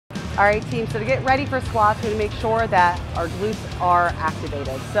All right, team, so to get ready for squats, we're gonna make sure that our glutes are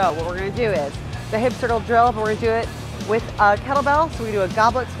activated. So what we're gonna do is the hip circle drill, but we're gonna do it with a kettlebell. So we do a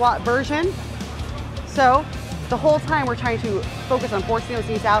goblet squat version. So the whole time we're trying to focus on forcing those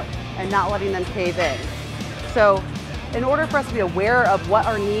knees out and not letting them cave in. So in order for us to be aware of what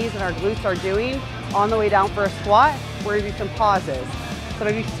our knees and our glutes are doing on the way down for a squat, we're gonna do some pauses. So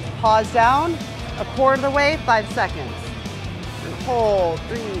if you pause down a quarter of the way, 5 seconds. And hold,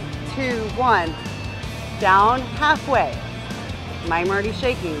 3, 2, 1. Down halfway. I'm already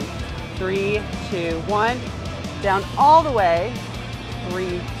shaking. 3, 2, 1. Down all the way.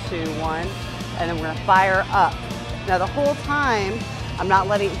 3, 2, 1. And then we're gonna fire up. Now the whole time, I'm not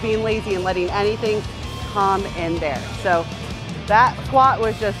being lazy and letting anything come in there. So that squat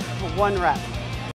was just 1 rep.